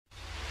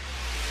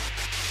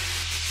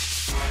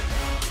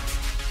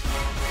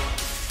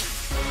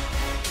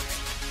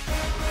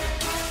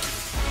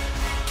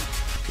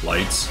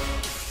Lights,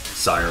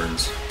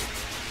 sirens,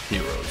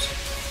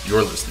 heroes.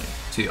 You're listening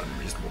to the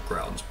Unreasonable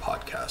Grounds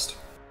podcast.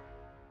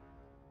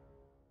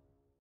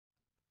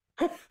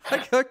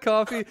 I got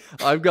coffee.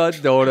 I've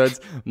got donuts.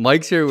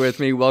 Mike's here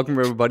with me. Welcome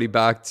everybody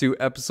back to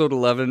episode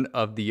 11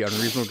 of the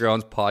Unreasonable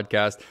Grounds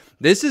podcast.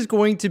 This is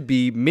going to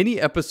be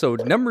mini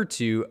episode number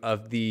 2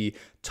 of the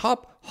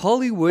Top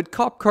Hollywood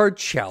Cop Car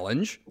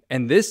Challenge.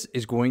 And this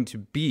is going to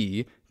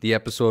be the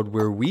episode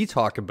where we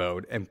talk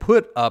about and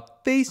put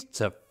up face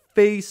to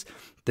face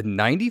the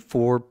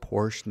 94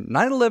 Porsche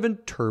 911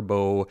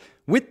 Turbo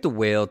with the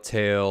whale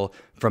tail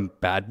from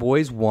Bad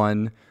Boys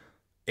 1.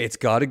 It's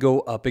got to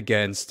go up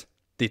against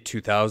the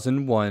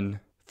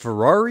 2001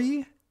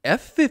 Ferrari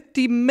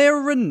F50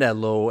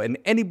 Maranello, and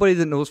anybody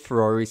that knows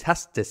Ferraris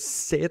has to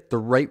say it the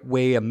right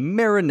way, a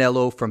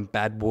Maranello from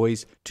Bad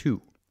Boys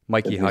 2.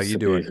 Mikey, how you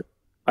doing?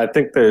 I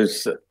think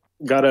there's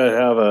got to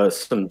have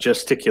some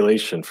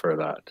gesticulation for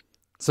that.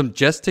 Some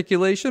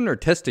gesticulation or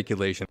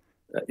testiculation?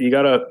 You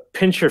got to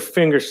pinch your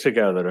fingers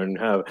together and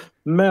have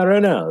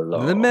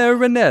Maranello. The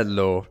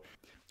Maranello.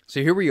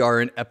 So here we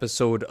are in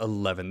episode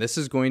 11. This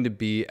is going to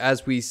be,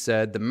 as we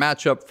said, the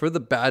matchup for the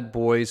Bad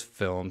Boys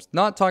films.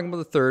 Not talking about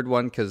the third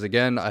one, because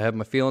again, I have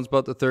my feelings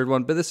about the third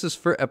one, but this is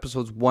for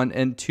episodes 1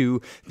 and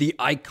 2, the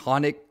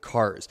iconic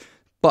cars.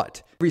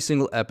 But every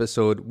single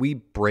episode, we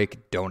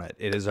break donut.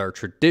 It is our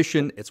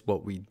tradition. It's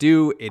what we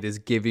do. It is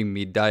giving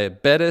me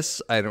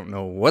diabetes. I don't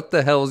know what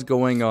the hell is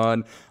going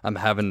on. I'm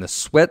having the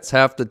sweats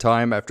half the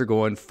time after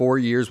going 4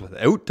 years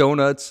without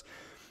donuts.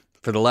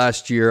 For the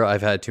last year,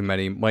 I've had too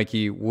many.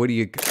 Mikey, what do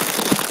you...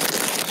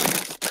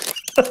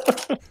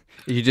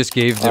 You just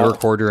gave the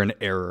recorder an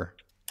error.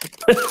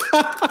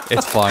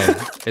 It's fine.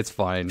 It's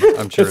fine.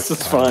 I'm sure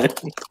it's fine.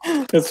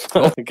 It's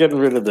fine. Getting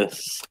rid of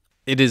this.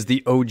 It is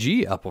the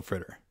OG apple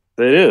fritter.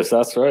 It is.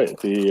 That's right.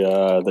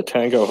 The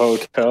Tango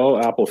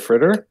Hotel apple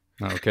fritter.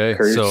 Okay.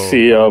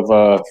 Courtesy of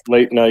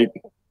late night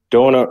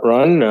donut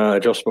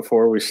run just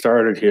before we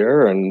started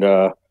here, and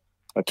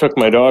I took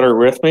my daughter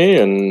with me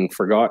and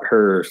forgot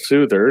her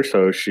soother,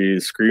 so she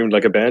screamed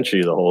like a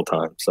banshee the whole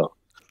time. So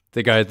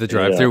the guy at the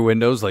drive-through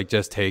windows, like,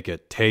 just take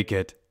it.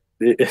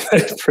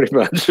 Pretty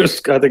much.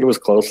 Just, I think it was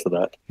close to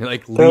that. You're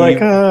like, they're like,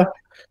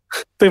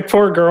 the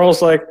poor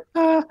girl's like,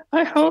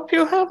 I hope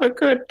you have a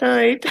good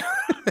night.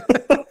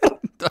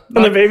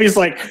 And the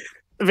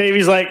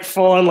baby's like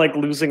full on like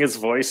losing his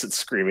voice and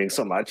screaming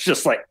so much,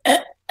 just like.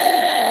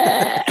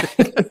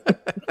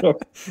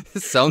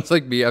 It sounds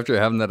like me after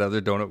having that other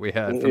donut we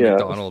had from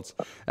McDonald's.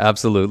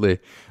 Absolutely.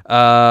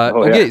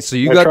 Okay, so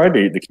I tried to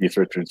eat the Keith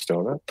Richards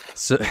donut.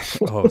 So,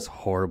 it's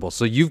horrible.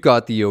 So you've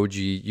got the OG,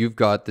 you've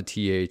got the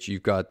TH,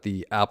 you've got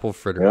the apple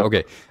fritter. Yep.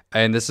 Okay,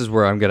 and this is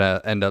where I'm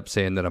gonna end up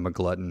saying that I'm a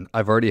glutton.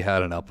 I've already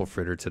had an apple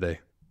fritter today.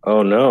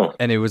 Oh no!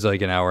 And it was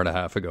like an hour and a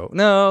half ago.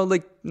 No,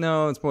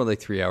 it's more like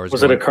 3 hours.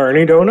 Was it a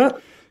Carney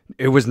donut?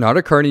 It was not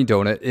a Carney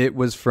donut. It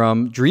was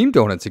from Dream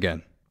Donuts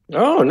again.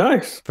 Oh,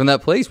 nice. From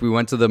that place, we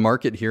went to the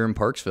market here in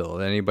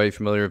Parksville. Anybody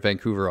familiar with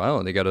Vancouver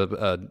Island? They got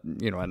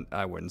and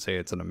I wouldn't say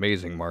it's an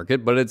amazing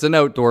market, but it's an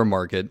outdoor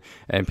market,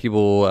 and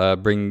people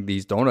bring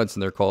these donuts,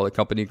 and they're called a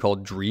company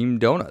called Dream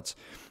Donuts.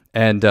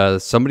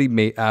 And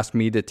somebody asked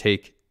me to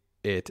take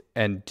it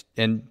and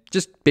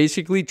just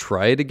basically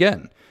try it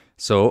again.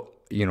 So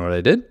you know what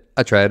I did?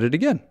 I tried it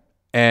again,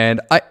 and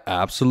I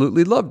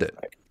absolutely loved it.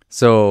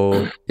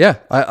 So, yeah,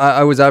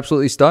 I was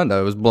absolutely stunned.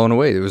 I was blown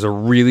away. It was a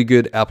really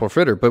good apple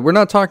fritter. But we're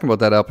not talking about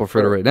that apple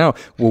fritter right now.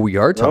 What we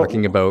are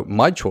talking about,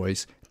 my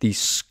choice, the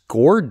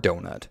Score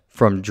Donut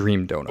from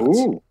Dream Donuts.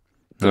 Ooh,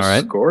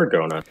 Score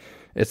Donut.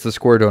 It's the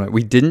Score Donut.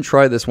 We didn't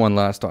try this one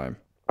last time.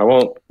 I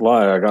won't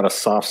lie. I got a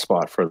soft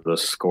spot for the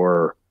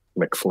Score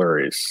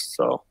McFlurries.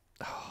 So,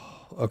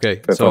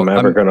 okay. If I'm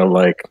ever going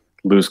to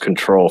lose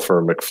control for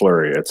a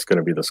McFlurry, it's going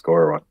to be the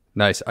Score one.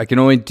 Nice. I can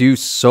only do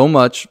so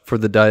much for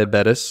the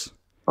diabetes.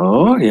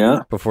 Oh,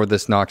 yeah. Before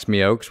this knocks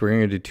me out, because we're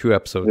going to do 2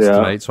 episodes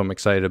tonight, so I'm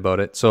excited about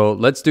it. So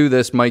let's do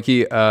this,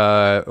 Mikey.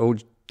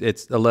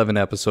 It's 11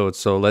 episodes,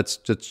 so let's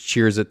just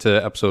cheers it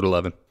to episode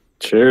 11.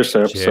 Cheers to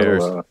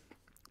episode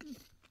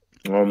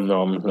 11.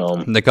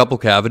 Nom. The couple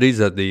cavities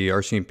that the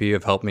RCMP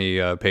have helped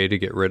me pay to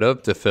get rid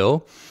of, to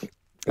fill,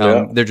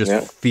 they're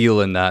just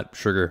feeling that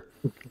sugar.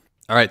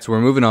 All right, so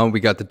we're moving on.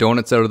 We got the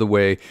donuts out of the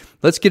way.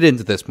 Let's get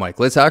into this, Mike.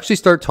 Let's actually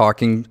start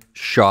talking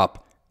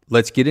shop.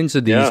 Let's get into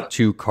these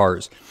 2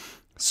 cars.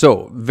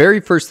 So, very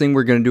first thing,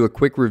 we're going to do a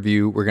quick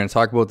review. We're going to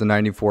talk about the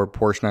 94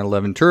 Porsche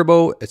 911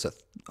 Turbo. It's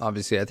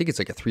obviously, I think it's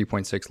like a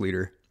 3.6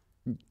 liter.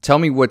 Tell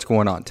me what's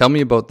going on. Tell me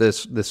about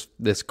this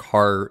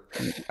car,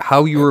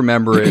 how you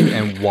remember it,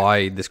 and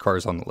why this car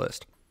is on the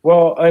list.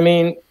 Well, I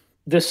mean,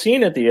 the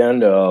scene at the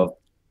end of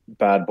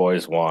Bad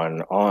Boys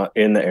 1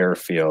 in the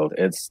airfield,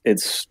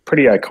 it's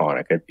pretty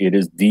iconic. It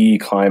is the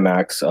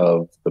climax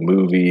of the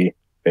movie.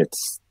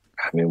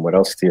 What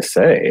else do you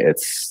say?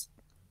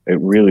 It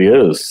really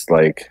is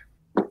like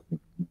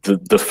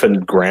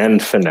the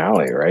grand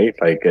finale, right?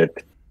 Like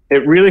it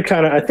really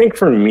kind of, I think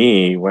for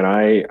me, when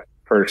I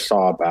first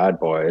saw Bad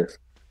Boys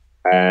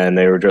and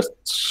they were just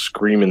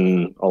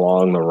screaming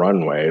along the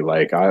runway,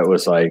 like I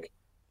was like,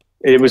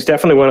 it was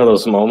definitely one of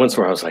those moments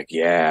where I was like,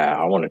 yeah,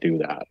 I want to do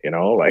that,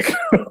 like.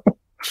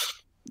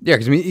 Yeah,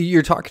 because I mean,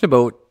 you're talking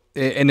about,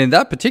 and in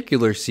that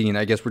particular scene,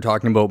 I guess we're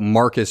talking about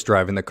Marcus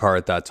driving the car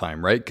at that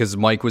time, right? Because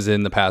Mike was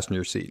in the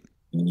passenger seat.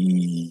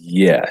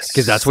 Yes,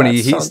 because that's when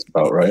sounds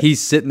about right.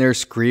 He's sitting there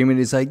screaming.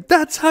 He's like,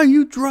 "That's how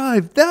you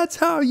drive. That's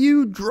how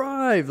you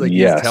drive." Like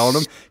he's telling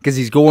him because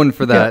he's going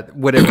for that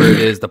whatever it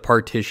is, the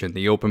partition,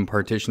 the open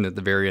partition at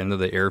the very end of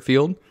the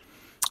airfield.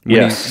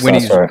 When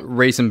he's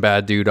racing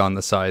bad dude on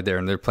the side there,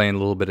 and they're playing a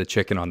little bit of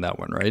chicken on that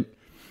one, right?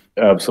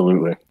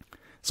 Absolutely.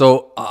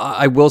 So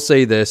I will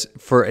say this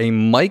for a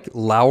Mike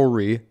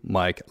Lowry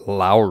car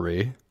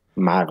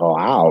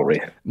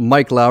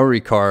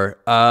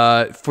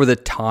for the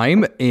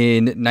time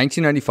in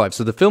 1995.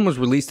 So the film was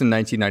released in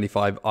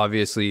 1995.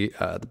 Obviously,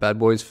 the Bad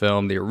Boys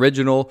film, the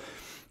original.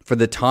 For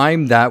the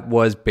time, that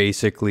was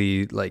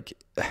basically like,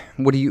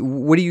 what are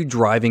you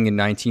driving in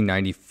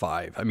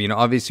 1995? I mean,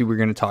 obviously, we're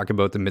going to talk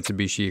about the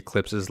Mitsubishi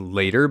Eclipses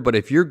later, but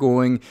if you're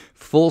going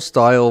full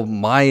style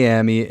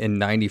Miami in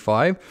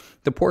 95,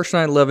 the Porsche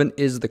 911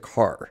 is the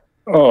car.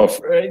 Oh,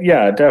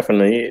 yeah,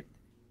 definitely.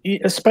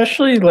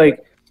 Especially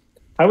like,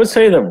 I would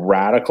say the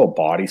radical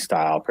body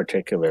style,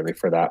 particularly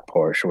for that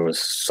Porsche, was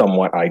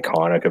somewhat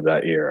iconic of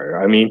that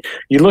era. I mean,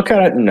 you look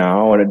at it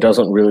now and it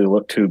doesn't really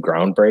look too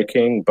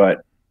groundbreaking, but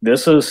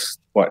this is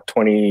what,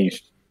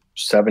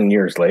 27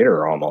 years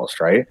later almost,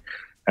 right?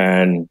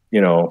 And,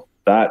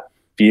 that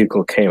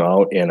vehicle came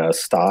out in a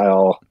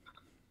style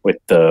with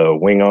the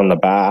wing on the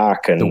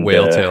back and the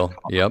whale tail.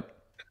 Yep.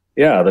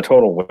 Yeah, the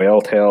total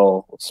whale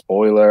tail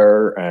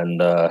spoiler,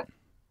 and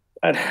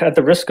at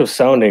the risk of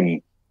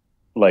sounding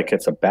like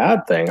it's a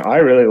bad thing, I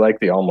really like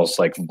the almost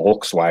like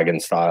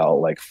Volkswagen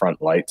style like front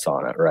lights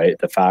on it, right?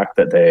 The fact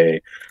that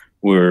they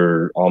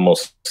were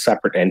almost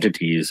separate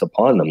entities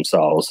upon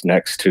themselves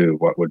next to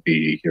what would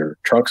be your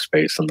trunk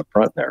space in the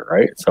front there,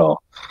 right? So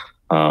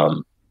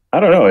I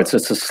don't know, it's a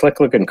slick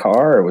looking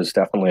car. It was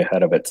definitely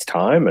ahead of its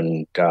time,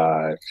 and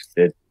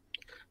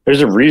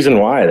there's a reason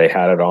why they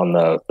had it on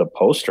the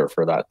poster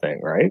for that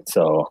thing, right?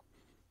 So,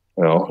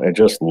 it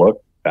just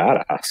looked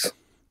badass.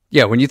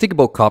 Yeah, when you think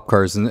about cop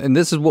cars, and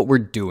this is what we're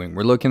doing,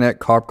 we're looking at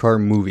cop car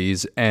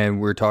movies, and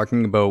we're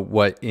talking about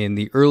what in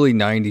the early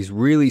 90s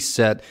really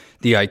set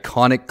the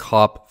iconic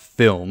cop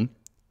film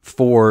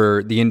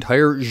for the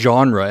entire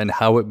genre and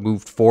how it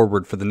moved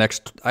forward for the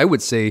next, I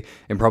would say,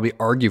 and probably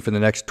argue for the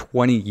next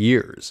 20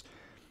 years.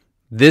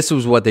 This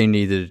was what they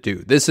needed to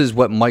do. This is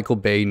what Michael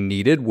Bay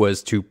needed,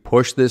 was to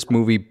push this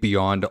movie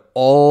beyond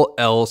all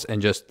else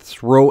and just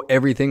throw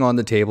everything on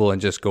the table and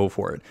just go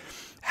for it.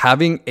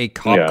 Having a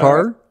cop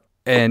car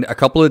and a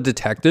couple of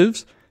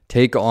detectives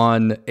take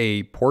on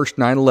a Porsche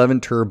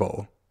 911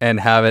 Turbo and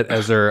have it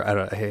as their,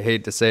 I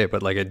hate to say it,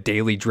 but like a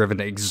daily driven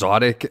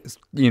exotic,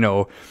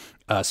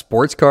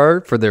 sports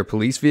car for their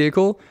police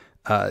vehicle.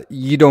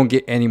 You don't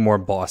get any more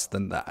boss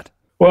than that.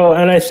 Well,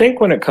 and I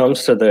think when it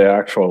comes to the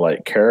actual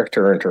like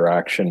character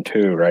interaction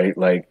too, right?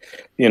 Like,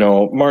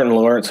 Martin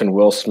Lawrence and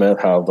Will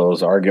Smith have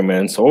those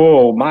arguments,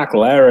 Mark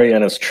Larry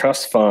and his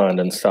trust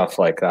fund and stuff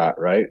like that,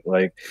 right?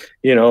 Like,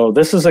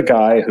 this is a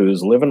guy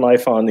who's living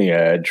life on the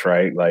edge,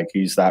 right? Like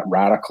he's that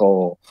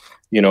radical,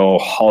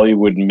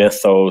 Hollywood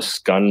mythos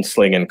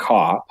gunslinging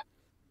cop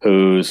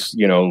who's,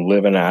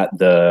 living at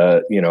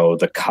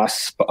the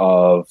cusp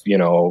of,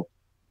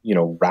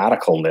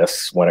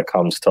 radicalness when it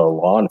comes to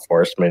law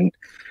enforcement.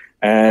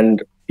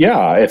 And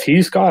yeah, if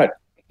he's got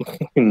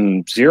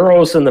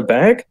zeros in the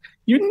bank,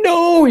 he's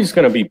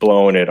going to be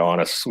blowing it on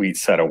a sweet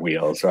set of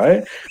wheels,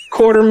 right?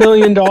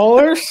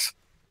 $250,000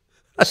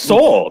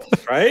 sold,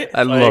 right?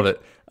 I love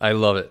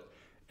it.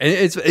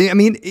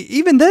 And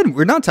even then,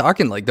 we're not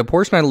talking like the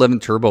Porsche 911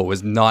 Turbo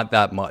was not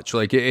that much.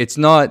 Like it's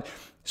not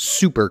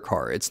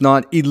supercar. It's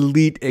not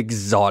elite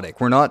exotic.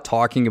 We're not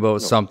talking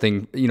about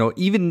something,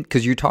 even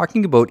because you're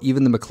talking about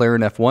even the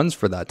McLaren F1s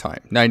for that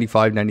time,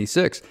 95,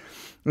 96.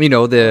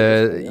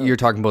 You're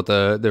talking about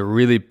the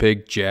really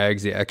big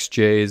Jags, the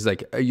XJs,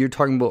 like you're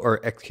talking about, or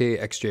XK,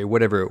 XJ,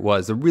 whatever it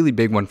was, the really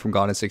big one from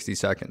Gone in 60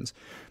 Seconds.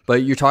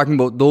 But you're talking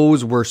about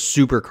those were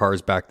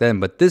supercars back then.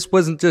 But this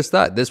wasn't just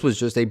that. This was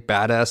just a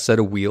badass set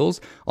of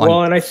wheels.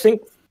 And I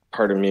think,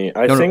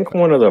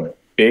 one of the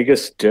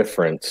biggest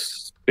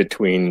difference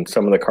between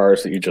some of the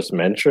cars that you just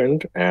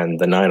mentioned and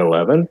the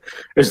 911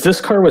 is this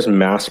car was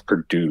mass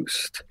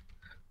produced.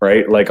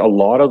 Right? Like a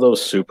lot of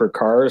those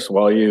supercars,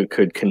 while you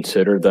could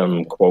consider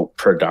them, quote,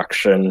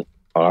 production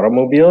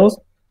automobiles,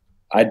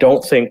 I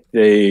don't think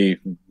they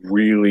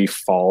really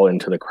fall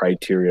into the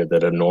criteria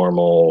that a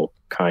normal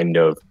kind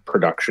of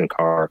production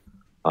car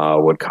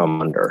would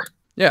come under.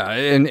 Yeah,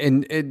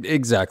 and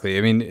exactly.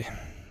 I mean,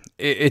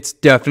 it's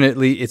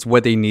definitely, it's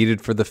what they needed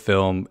for the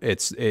film.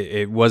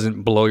 It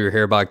wasn't blow your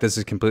hair back, this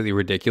is completely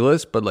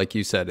ridiculous, but like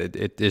you said,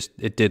 it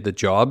did the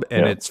job,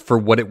 and it's for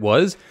what it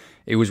was.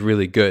 It was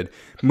really good.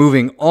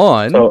 Moving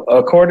on. So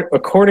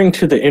according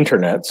to the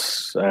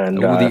internets, and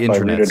if I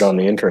read it on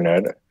the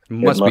internet, it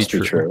must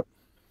be true.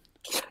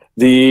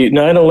 The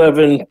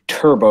 911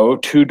 Turbo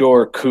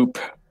two-door coupe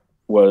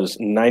was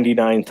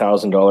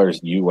 $99,000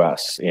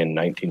 US in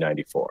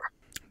 1994.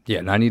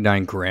 Yeah,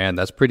 99 grand.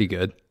 That's pretty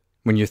good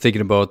when you're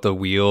thinking about the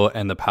wheel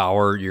and the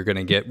power you're going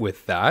to get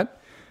with that.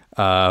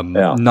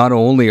 Not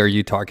only are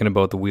you talking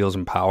about the wheels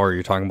and power,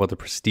 you're talking about the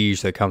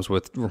prestige that comes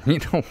with,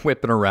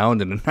 whipping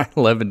around in a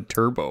 911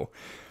 turbo.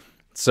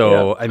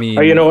 So, I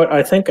mean, you know what?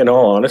 I think in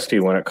all honesty,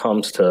 when it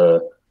comes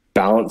to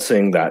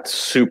balancing that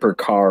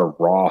supercar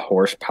raw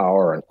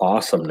horsepower and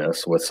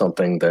awesomeness with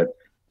something that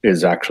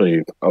is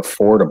actually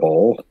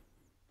affordable,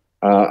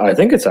 I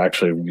think it's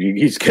actually,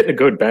 he's getting a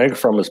good bang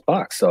from his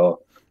buck.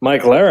 So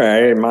Mike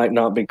Larry might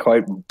not be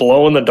quite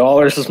blowing the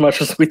dollars as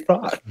much as we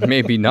thought.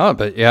 Maybe not,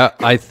 but yeah,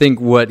 I think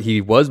what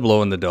he was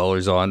blowing the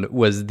dollars on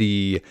was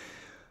they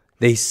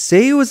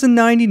say it was a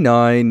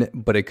 99,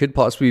 but it could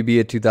possibly be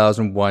a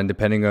 2001,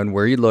 depending on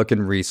where you look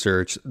and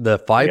research. The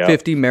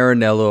 550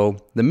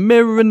 Maranello, the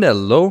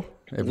Maranello,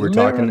 if we're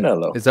talking,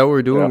 is that what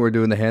we're doing? We're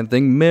doing the hand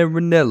thing,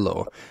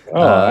 Maranello.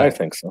 Oh, I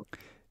think so.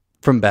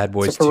 From Bad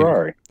Boys 2.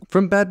 Ferrari.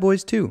 From Bad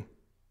Boys 2.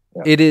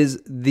 Yeah. It is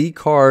the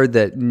car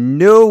that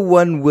no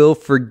one will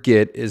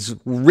forget is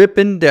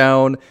ripping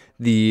down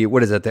the,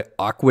 what is that, the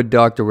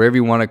aqueduct or whatever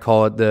you want to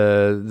call it,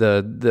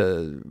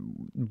 the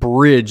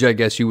bridge, I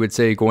guess you would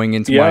say, going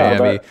into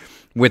Miami,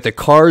 with the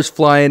cars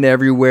flying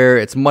everywhere.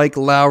 It's Mike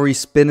Lowry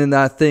spinning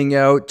that thing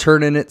out,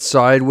 turning it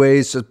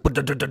sideways,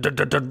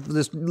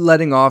 just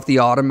letting off the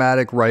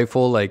automatic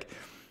rifle. Like,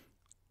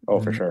 oh,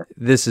 for sure.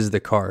 This is the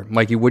car.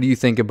 Mikey, what do you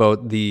think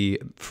about the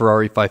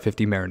Ferrari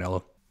 550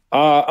 Maranello?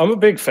 I'm a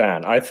big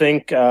fan. I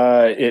think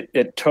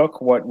it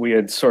took what we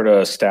had sort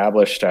of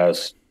established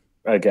as,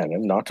 again,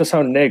 not to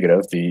sound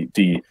negative,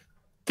 the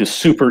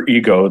super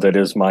ego that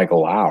is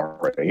Michael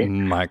Lowry,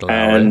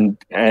 and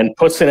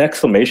puts an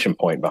exclamation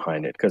point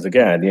behind it. Because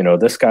again,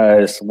 this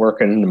guy's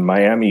working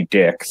Miami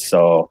dick,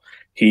 so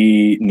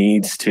he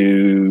needs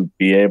to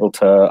be able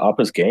to up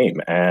his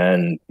game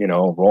and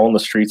roll in the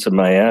streets of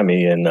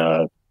Miami in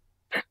a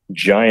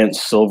giant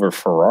silver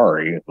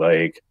Ferrari.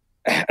 Like,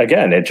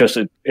 again,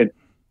 it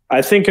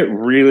I think it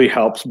really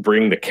helps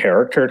bring the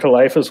character to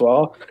life as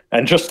well,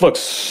 and just looks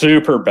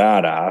super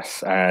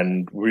badass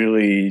and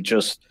really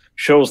just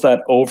shows that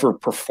over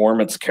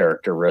performance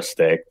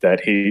characteristic that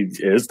he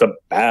is the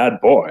bad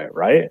boy,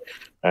 right?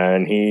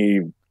 And he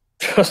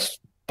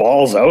just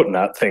balls out in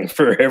that thing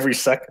for every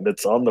second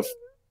it's on the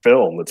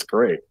film. It's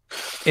great.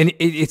 And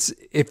it's,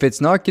 if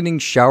it's not getting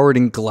showered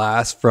in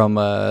glass from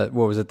what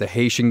was it, the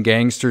Haitian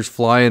gangsters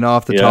flying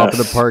off the top of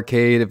the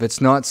parkade, if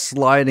it's not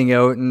sliding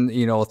out and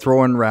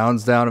throwing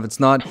rounds down, if it's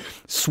not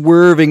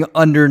swerving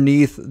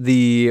underneath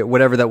the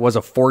whatever that was,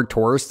 a Ford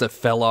Taurus that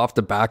fell off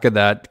the back of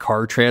that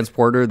car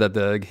transporter that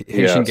the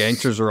Haitian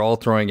gangsters are all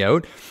throwing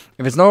out,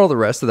 if it's not all the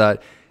rest of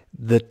that,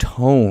 the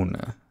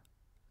tone,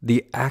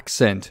 the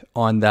accent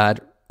on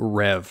that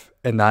rev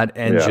and that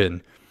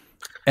engine.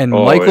 And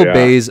Michael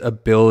Bay's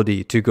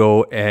ability to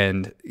go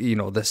and,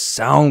 the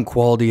sound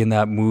quality in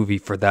that movie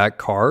for that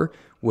car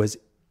was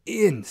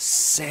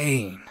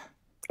insane.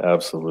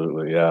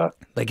 Absolutely, yeah.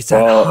 Like, it's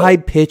that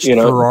high-pitched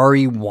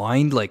Ferrari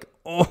whine, like,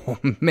 oh,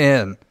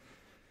 man.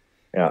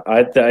 Yeah,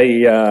 I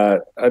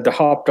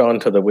hopped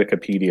onto the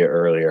Wikipedia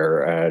earlier,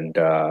 and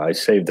I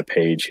saved the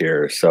page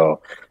here. So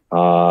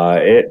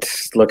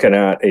it's looking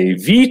at a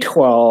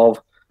V12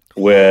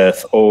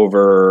 with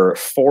over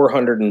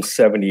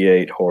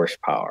 478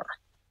 horsepower.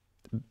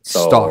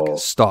 So,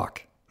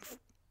 stock.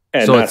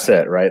 And so that's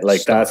it, right?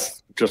 Like,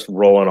 that's just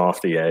rolling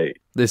off the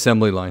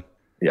assembly line.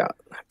 Yeah,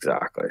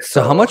 exactly.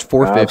 So how much?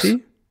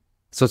 450?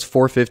 So it's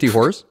 450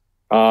 horse?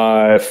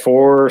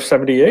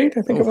 478,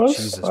 I think it was.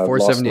 Jesus,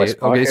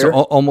 478. Okay, so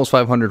almost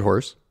 500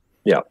 horse.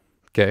 Yeah.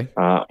 Okay.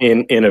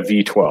 In a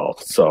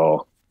V12.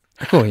 So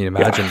I can't even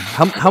imagine.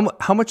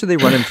 How much are they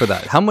running for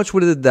that? How much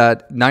would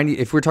that 90,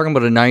 if we're talking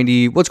about a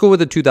 90, let's go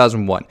with a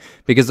 2001,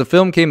 because the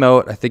film came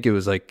out, I think it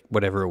was like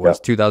whatever it was,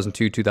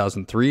 2002,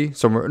 2003,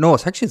 somewhere. No,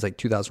 it's like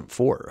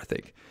 2004, I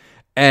think.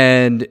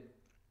 And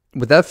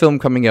with that film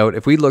coming out,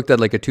 if we looked at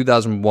like a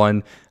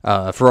 2001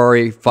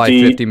 Ferrari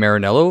 550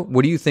 Maranello,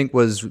 what do you think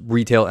was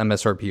retail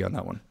MSRP on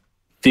that one?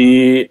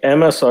 The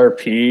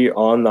MSRP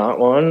on that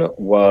one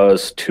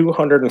was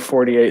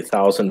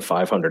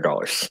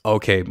 $248,500.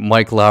 Okay,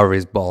 Mike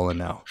Lowry's balling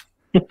now.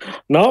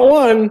 Not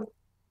one,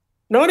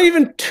 not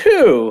even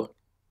two,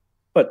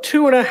 but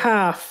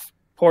 2.5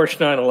 Porsche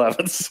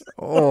 911s.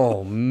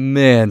 Oh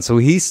man, so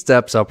he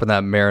steps up in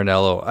that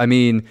Maranello. I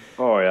mean,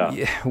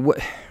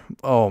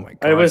 oh my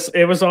god!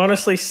 It was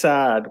honestly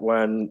sad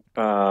when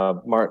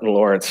Martin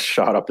Lawrence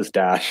shot up his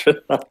dash. And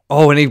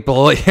he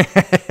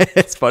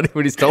it's funny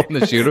when he's telling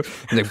the shooter,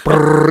 he's like,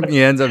 brrr, he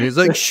ends up, he's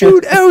like,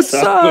 shoot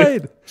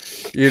outside.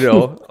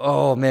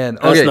 Oh man,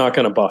 okay. That's not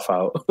going to buff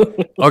out.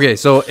 Okay,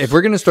 so if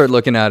we're going to start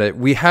looking at it,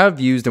 we have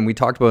used, and we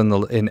talked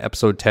about in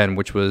episode 10,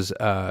 which was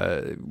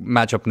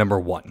matchup number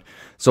 1.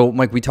 So,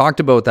 Mike, we talked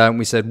about that, and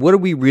we said, what are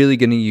we really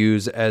going to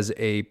use as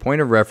a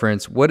point of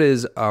reference? What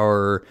is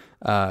our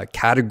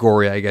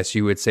category, I guess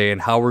you would say,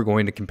 and how we're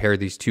going to compare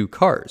these two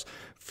cars?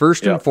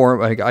 First and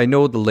foremost, I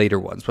know the later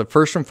ones, but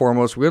first and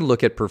foremost, we're going to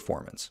look at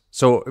performance.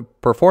 So,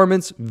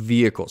 performance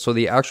vehicle, so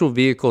the actual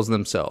vehicles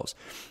themselves.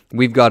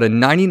 We've got a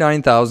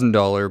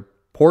 $99,000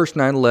 Porsche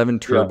 911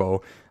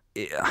 Turbo.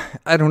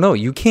 I don't know.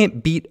 You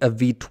can't beat a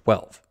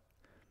V12.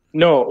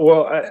 No,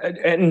 well,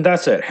 and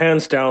that's it.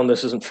 Hands down,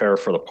 this isn't fair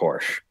for the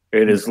Porsche.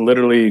 It is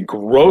literally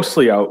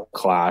grossly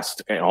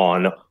outclassed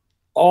on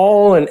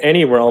all and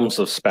any realms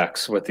of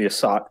specs, with the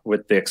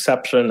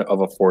exception of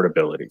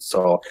affordability.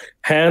 So,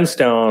 hands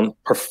down,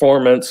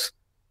 performance,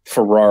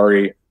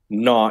 Ferrari,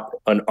 not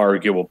an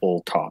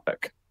arguable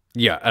topic.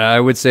 Yeah, I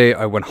would say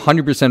I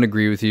 100%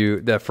 agree with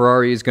you that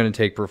Ferrari is going to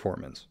take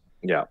performance.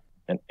 Yeah,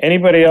 and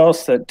anybody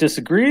else that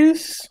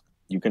disagrees,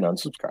 you can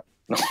unsubscribe.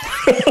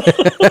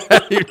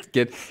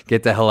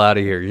 get the hell out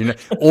of here,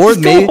 or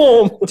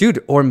maybe,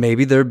 dude, or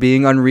maybe they're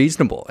being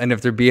unreasonable, and if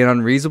they're being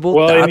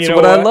unreasonable, that's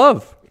what I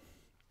love.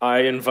 I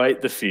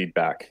invite the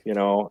feedback, and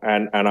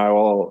I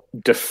will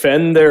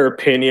defend their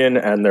opinion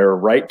and their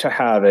right to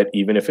have it,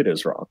 even if it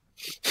is wrong.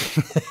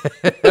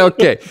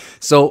 Okay,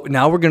 so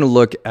now we're going to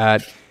look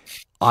at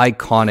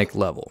iconic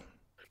level.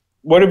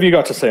 What have you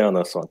got to say on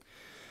this one?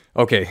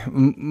 Okay,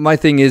 my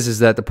thing is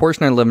that the Porsche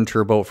 911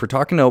 Turbo, if we're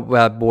talking about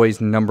Bad Boys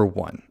number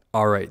 1,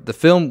 all right, the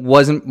film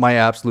wasn't my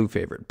absolute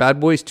favorite. Bad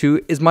Boys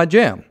 2 is my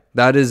jam.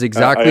 That is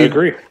exactly... I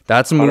agree.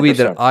 That's a movie 100%.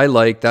 That I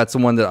like. That's the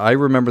one that I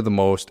remember the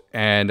most.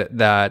 And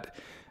that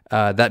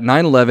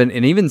 911,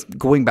 and even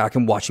going back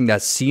and watching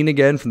that scene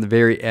again from the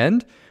very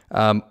end,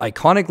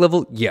 iconic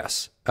level,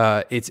 yes.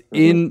 It's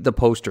in the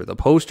poster. The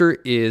poster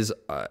is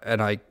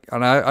an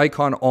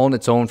icon all on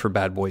its own for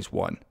Bad Boys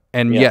 1.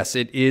 And yes,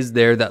 it is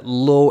there, that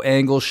low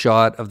angle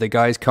shot of the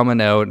guys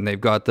coming out, and they've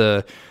got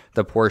the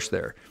Porsche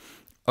there.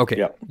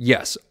 Okay,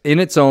 yes, in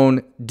its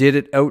own, did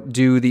it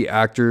outdo the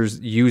actors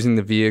using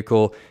the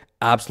vehicle?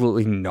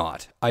 Absolutely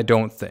not, I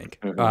don't think.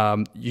 You're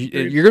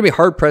going to be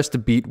hard-pressed to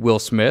beat Will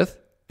Smith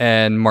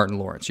and Martin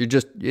Lawrence.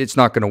 It's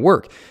not going to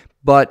work.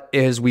 But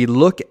as we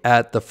look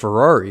at the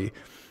Ferrari,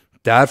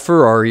 that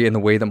Ferrari and the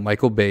way that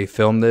Michael Bay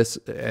filmed this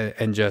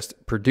and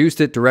just produced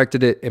it,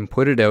 directed it, and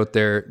put it out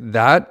there,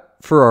 that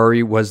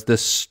Ferrari was the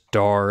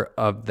star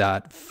of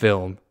that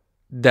film.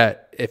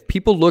 That if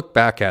people look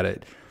back at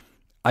it,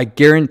 I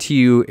guarantee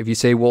you, if you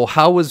say, well,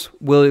 how was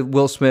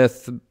Will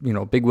Smith,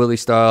 Big Willie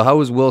style, how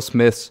was Will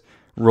Smith's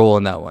role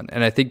in that one?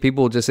 And I think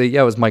people will just say,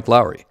 yeah, it was Mike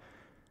Lowry.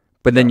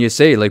 But then you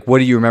say, like, what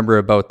do you remember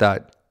about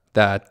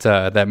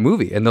that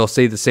movie? And they'll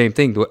say the same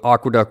thing, the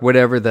aqueduct,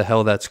 whatever the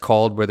hell that's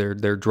called, where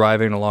they're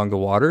driving along the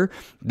water.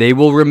 They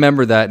will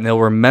remember that, and they'll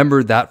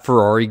remember that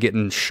Ferrari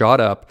getting shot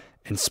up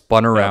and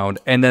spun around,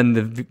 and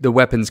then the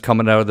weapons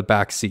coming out of the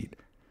back seat.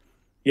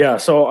 Yeah,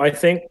 so I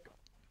think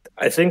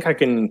I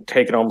can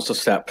take it almost a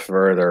step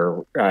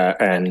further,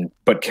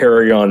 but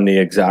carry on the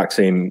exact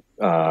same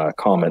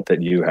comment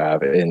that you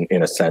have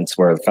in a sense,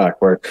 where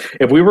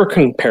if we were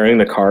comparing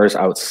the cars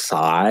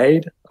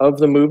outside of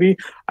the movie,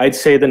 I'd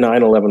say the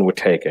 911 would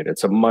take it.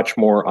 It's a much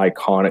more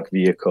iconic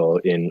vehicle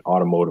in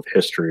automotive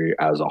history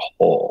as a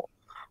whole.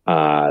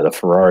 The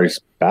Ferrari's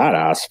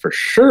badass for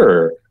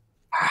sure.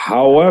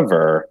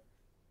 However,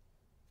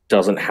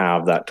 doesn't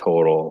have that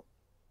total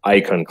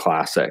icon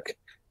classic.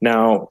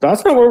 Now,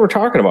 that's not what we're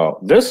talking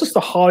about. This is the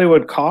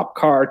Hollywood Cop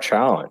Car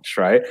Challenge,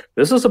 right?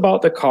 This is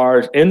about the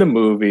cars in the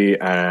movie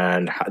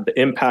and the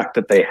impact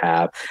that they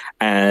have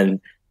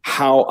and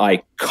how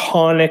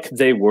iconic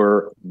they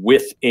were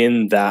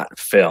within that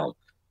film.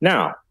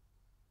 Now,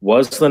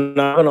 was the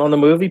 9 on the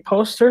movie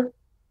poster?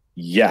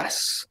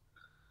 Yes.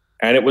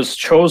 And it was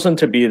chosen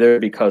to be there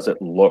because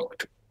it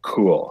looked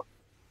cool.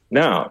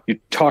 Now, you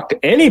talk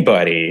to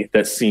anybody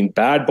that's seen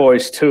Bad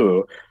Boys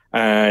 2,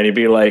 and you'd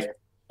be like,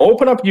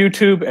 open up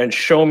YouTube and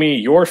show me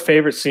your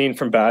favorite scene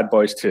from Bad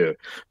Boys 2.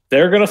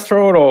 They're going to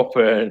throw it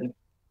open,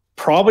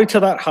 probably to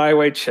that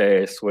highway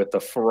chase with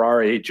the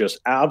Ferrari just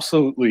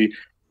absolutely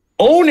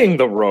owning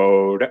the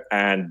road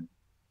and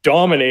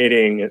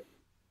dominating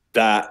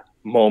that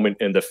moment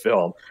in the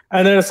film.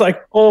 And then it's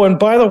like, oh, and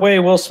by the way,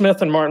 Will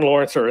Smith and Martin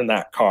Lawrence are in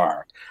that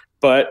car.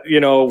 But,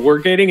 we're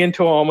getting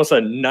into almost a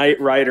Knight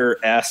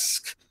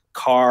Rider-esque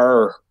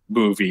car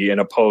movie, in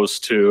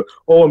opposed to,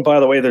 oh, and by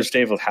the way, there's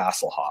David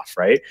Hasselhoff,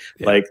 right?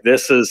 Yeah. Like,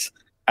 this is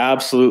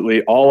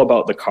absolutely all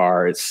about the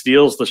car. It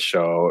steals the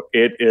show.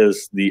 It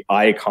is the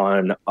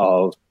icon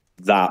of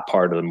that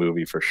part of the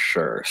movie for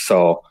sure.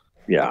 So,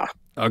 yeah.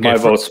 Okay, my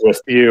vote's with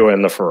you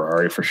and the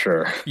Ferrari for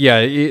sure.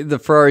 Yeah, the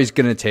Ferrari's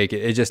going to take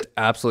it. It just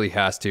absolutely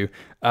has to.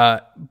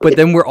 But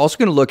then we're also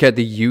going to look at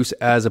the use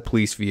as a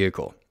police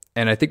vehicle.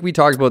 And I think we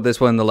talked about this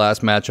one in the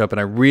last matchup, and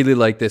I really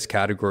like this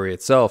category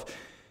itself.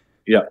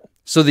 Yeah.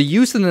 So the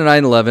use in the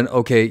 911,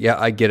 okay, yeah,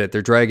 I get it.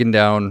 They're dragging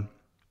down,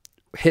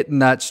 hitting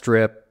that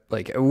strip.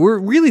 Like, we're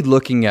really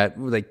looking at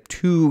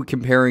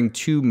comparing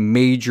two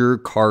major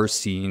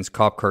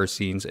cop car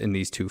scenes in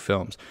these two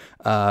films.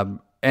 And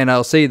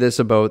I'll say this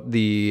about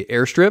the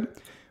airstrip.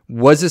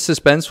 Was it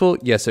suspenseful?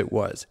 Yes, it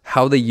was.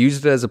 How they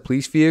used it as a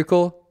police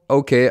vehicle?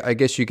 Okay, I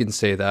guess you can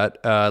say that.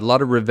 A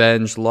lot of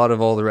revenge, a lot of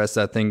all the rest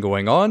of that thing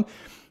going on.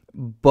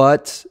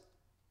 But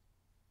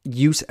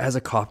use as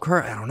a cop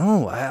car, I don't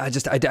know. I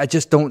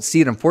just don't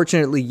see it.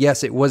 Unfortunately,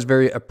 yes, it was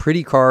a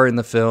pretty car in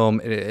the film.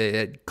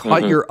 It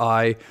caught your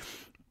eye.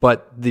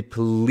 but the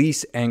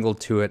police angle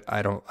to it,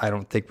 I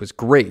don't think was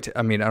great.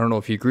 I mean, I don't know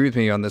if you agree with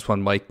me on this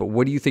one, Mike, but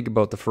what do you think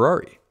about the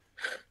Ferrari?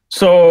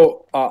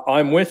 So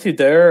I'm with you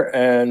there,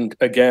 and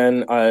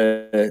again,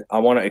 I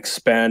want to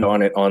expand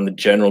on it on the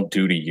general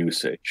duty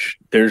usage.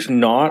 There's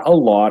not a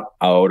lot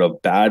out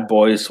of Bad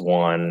Boys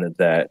 1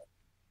 that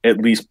at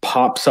least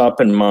pops up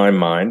in my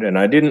mind, and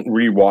I didn't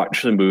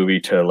rewatch the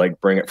movie to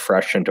like bring it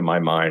fresh into my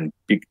mind,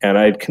 and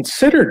I'd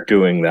considered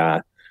doing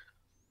that.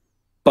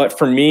 But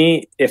for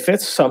me, if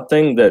it's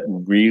something that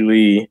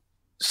really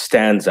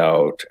stands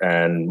out,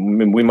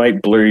 and we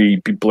might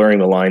be blurring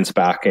the lines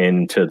back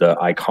into the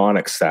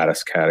iconic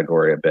status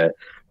category a bit,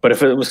 but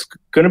if it was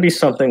going to be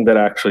something that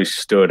actually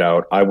stood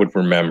out, I would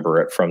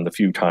remember it from the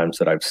few times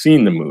that I've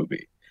seen the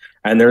movie.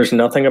 And there's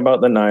nothing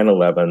about the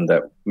 911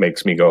 that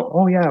makes me go,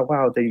 oh yeah,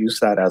 wow, they use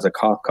that as a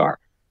cop car.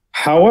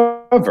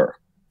 However,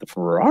 the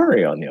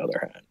Ferrari, on the other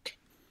hand,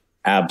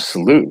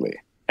 absolutely.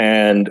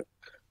 And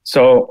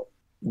so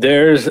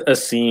there's a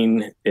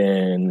scene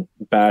in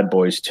Bad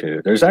Boys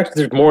 2. There's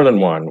more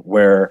than one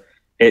where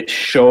it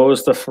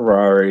shows the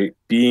Ferrari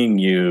being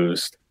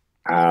used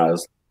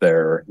as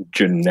their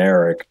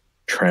generic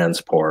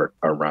transport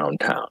around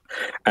town.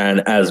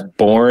 And as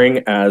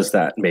boring as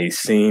that may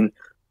seem,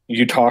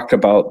 you talked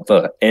about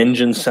the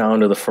engine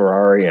sound of the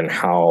Ferrari and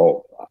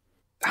how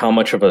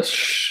much of a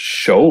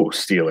show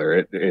stealer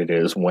it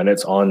is when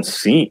it's on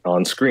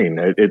screen.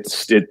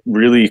 It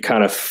really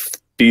kind of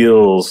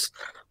feels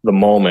the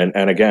moment.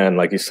 And again,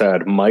 like you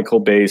said, Michael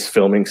Bay's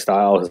filming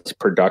style, his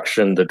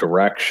production, the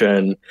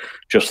direction,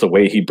 just the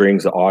way he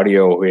brings the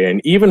audio in,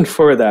 even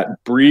for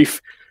that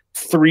brief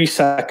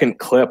 3-second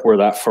clip where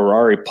that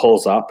Ferrari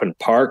pulls up and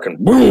park and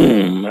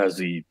boom, as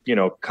he,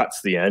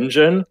 cuts the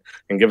engine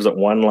and gives it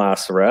one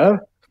last rev.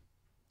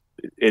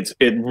 It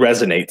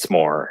resonates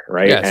more,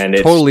 right? Yeah, and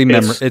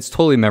it's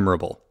totally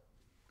memorable.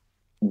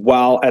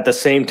 While at the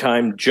same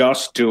time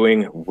just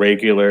doing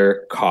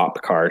regular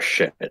cop car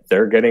shit.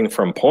 They're getting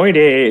from point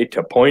A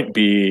to point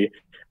B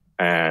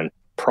and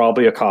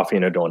probably a coffee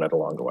and a donut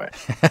along the way.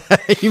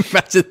 You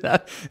imagine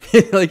that?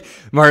 Like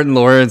Martin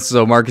Lawrence,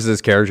 so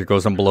Marcus's character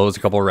goes and blows a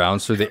couple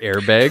rounds through the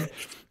airbag.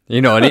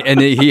 And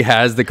he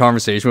has the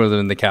conversation with him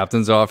in the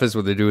captain's office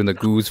where they're doing the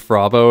goose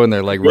frabo and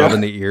they're like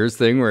rubbing the ears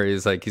thing where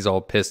he's all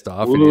pissed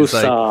off. And he's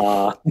like,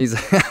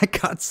 I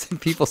got some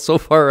people so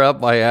far up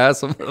my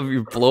ass,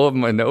 you blow up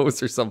my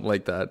nose or something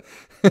like that.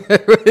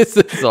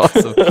 It's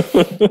awesome.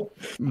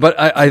 But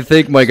I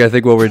think, Mike,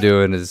 what we're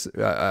doing is,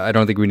 I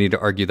don't think we need to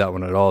argue that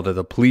one at all, that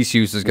the police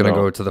use is going to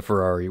go to the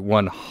Ferrari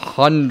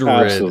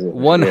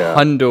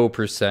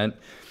 100%.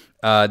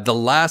 The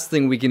last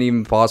thing we can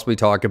even possibly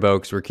talk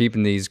about, because we're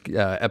keeping these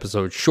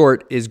episodes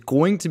short, is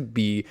going to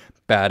be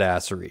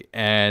badassery.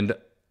 And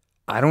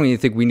I don't even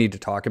think we need to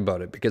talk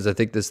about it because I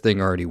think this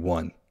thing already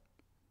won.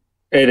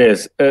 It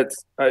is.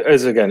 It's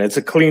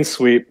a clean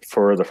sweep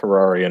for the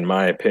Ferrari, in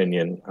my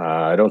opinion.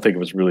 I don't think it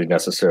was really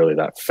necessarily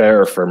that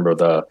fair for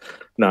the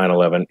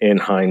 911 in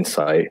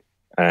hindsight.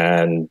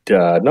 And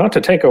not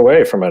to take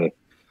away from a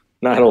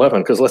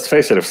 911, because let's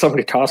face it, if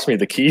somebody tossed me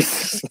the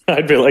keys,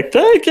 I'd be like,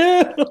 take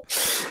it.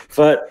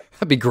 But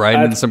I'd be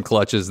grinding some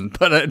clutches,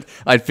 but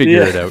I'd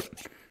figure it out.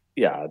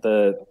 Yeah,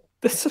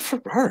 it's a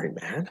Ferrari,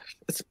 man.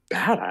 It's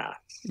badass.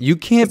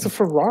 It's a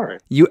Ferrari.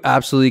 You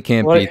absolutely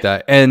can't beat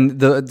that. And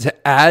to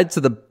add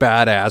to the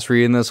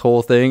badassery in this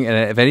whole thing,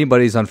 and if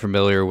anybody's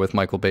unfamiliar with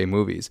Michael Bay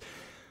movies,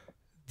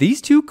 these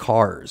two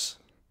cars,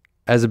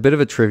 as a bit of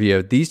a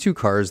trivia, these two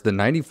cars, the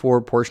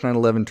 94 Porsche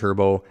 911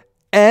 Turbo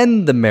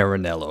and the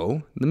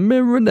Maranello,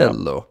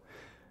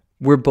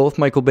 were both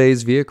Michael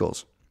Bay's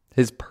vehicles.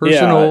 His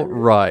personal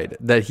ride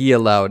that he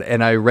allowed.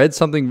 And I read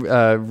something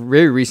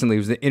very recently. It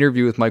was an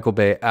interview with Michael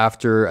Bay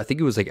after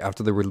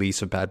the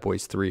release of Bad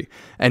Boys 3.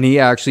 And he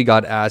actually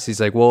got asked, he's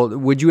like, well,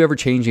 would you ever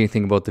change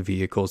anything about the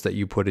vehicles that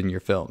you put in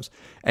your films?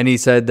 And he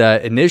said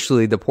that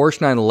initially the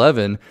Porsche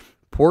 911,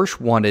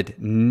 Porsche wanted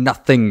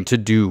nothing to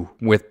do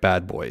with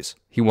Bad Boys.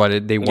 They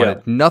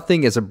wanted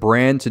nothing as a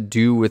brand to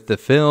do with the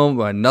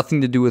film,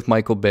 nothing to do with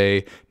Michael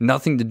Bay,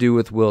 nothing to do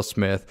with Will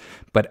Smith.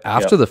 But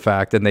after the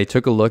fact, and they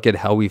took a look at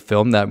how we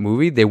filmed that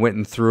movie, they went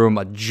and threw him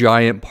a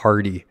giant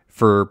party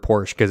for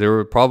Porsche because they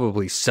were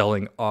probably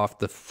selling off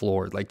the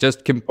floor, like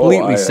just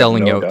completely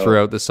selling out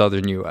throughout the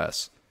southern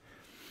U.S.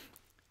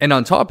 And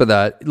on top of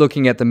that,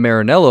 looking at the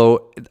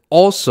Maranello,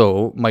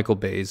 also Michael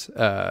Bay's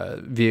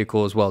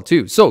vehicle as well,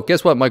 too. So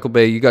guess what, Michael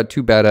Bay? You got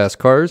two badass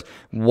cars.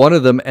 One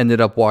of them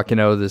ended up walking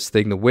out of this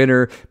thing the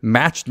winner.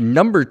 Match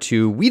number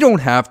 2. We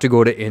don't have to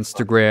go to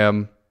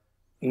Instagram.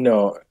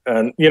 No.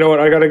 And you know what?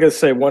 I got to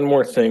say one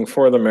more thing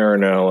for the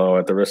Maranello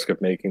at the risk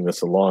of making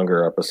this a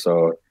longer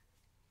episode.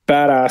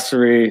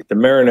 Badassery, the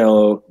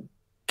Maranello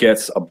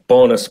gets a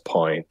bonus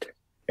point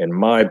in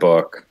my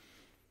book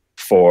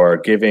for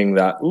giving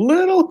that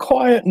little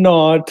quiet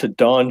nod to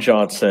Don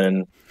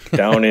Johnson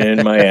down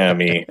in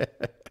Miami.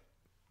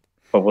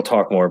 But we'll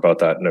talk more about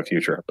that in a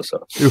future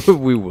episode.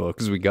 We will,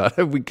 because we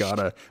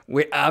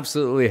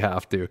absolutely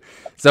have to.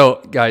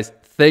 So, guys,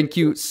 thank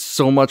you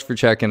so much for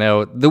checking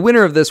out. The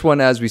winner of this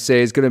one, as we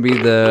say, is going to be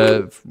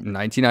the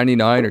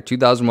 1999 or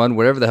 2001,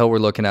 whatever the hell we're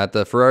looking at,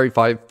 the Ferrari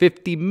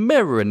 550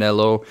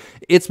 Maranello.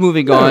 It's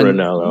moving on.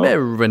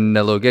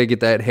 Maranello. Got to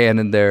get that hand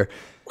in there.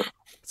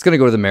 It's going to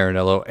go to the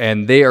Maranello,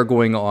 and they are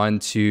going on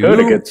to... Good,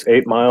 it gets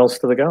 8 miles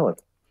to the gallon.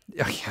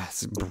 Oh,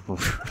 yes.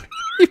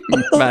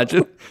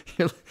 Imagine.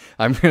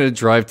 I'm going to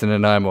drive to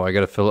Nanaimo. I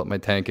got to fill up my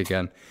tank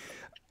again.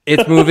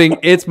 It's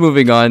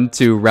moving on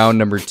to round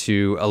number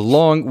 2,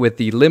 along with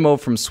the limo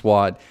from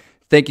SWAT.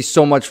 Thank you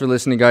so much for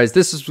listening, guys.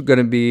 This is going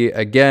to be,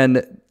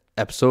 again,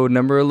 episode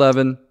number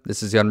 11.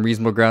 This is the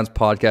Unreasonable Grounds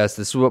podcast.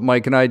 This is what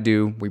Mike and I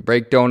do. We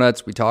break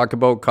donuts. We talk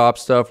about cop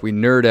stuff. We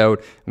nerd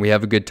out. And we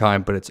have a good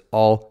time, but it's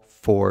all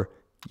for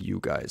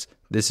you guys.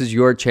 This is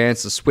your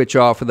chance to switch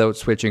off without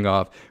switching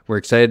off. We're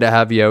excited to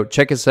have you out.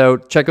 Check us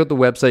out. Check out the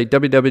website,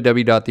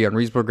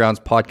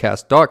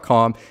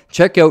 www.theunreasonablegroundspodcast.com.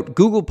 Check out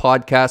Google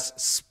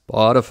Podcasts,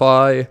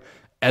 Spotify,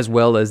 as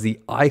well as the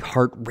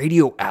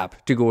iHeartRadio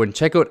app to go and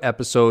check out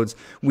episodes.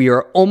 We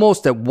are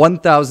almost at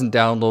 1,000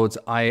 downloads.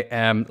 I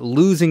am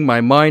losing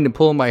my mind and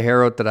pulling my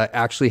hair out that I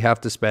actually have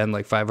to spend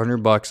like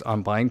 $500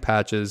 on buying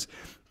patches,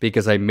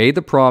 because I made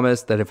the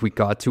promise that if we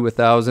got to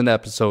 1,000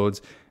 episodes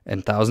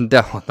and 1,000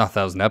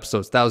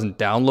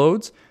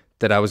 downloads,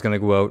 that I was going to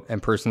go out and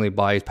personally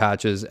buy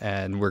patches,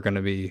 and we're going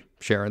to be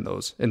sharing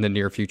those in the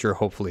near future,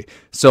 hopefully.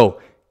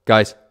 So,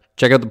 guys,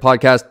 check out the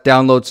podcast,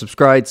 download,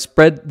 subscribe,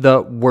 spread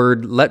the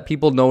word, let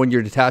people know in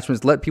your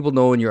detachments, let people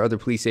know in your other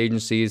police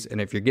agencies,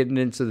 and if you're getting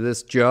into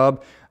this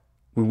job,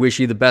 we wish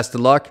you the best of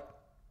luck.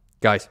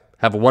 Guys,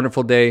 have a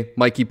wonderful day.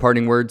 Mikey,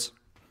 parting words?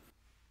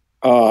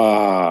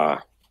 Yeah,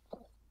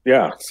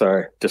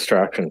 sorry.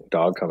 Distraction.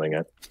 Dog coming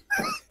in.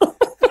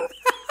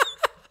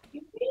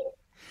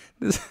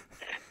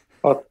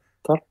 Oh,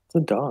 that's a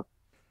dog.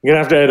 You're going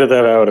to have to edit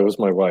that out. It was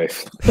my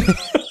wife.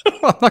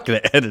 I'm not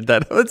going to edit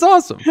that out. It's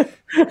awesome.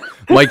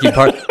 Mikey,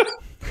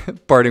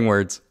 parting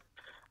words.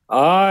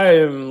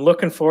 I'm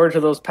looking forward to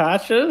those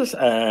patches,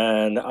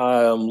 and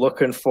I'm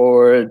looking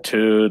forward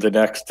to the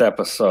next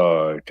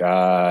episode.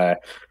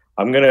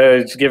 I'm going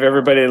to give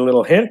everybody a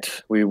little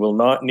hint. We will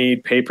not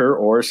need paper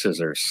or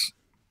scissors.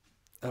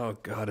 Oh,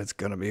 God, it's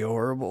going to be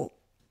horrible.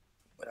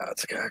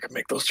 That's okay. I can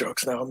make those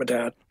jokes now. I'm a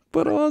dad.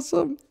 But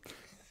awesome.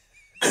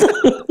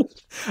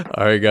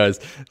 All right, guys.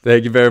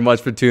 Thank you very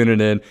much for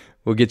tuning in.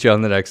 We'll get you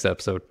on the next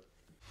episode.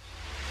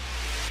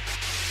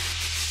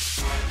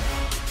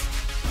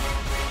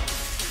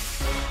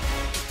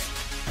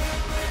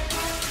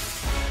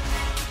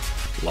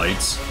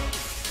 Lights,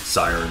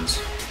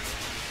 sirens,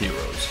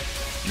 heroes.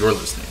 You're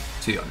listening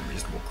to the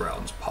Unreasonable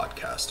Grounds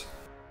podcast.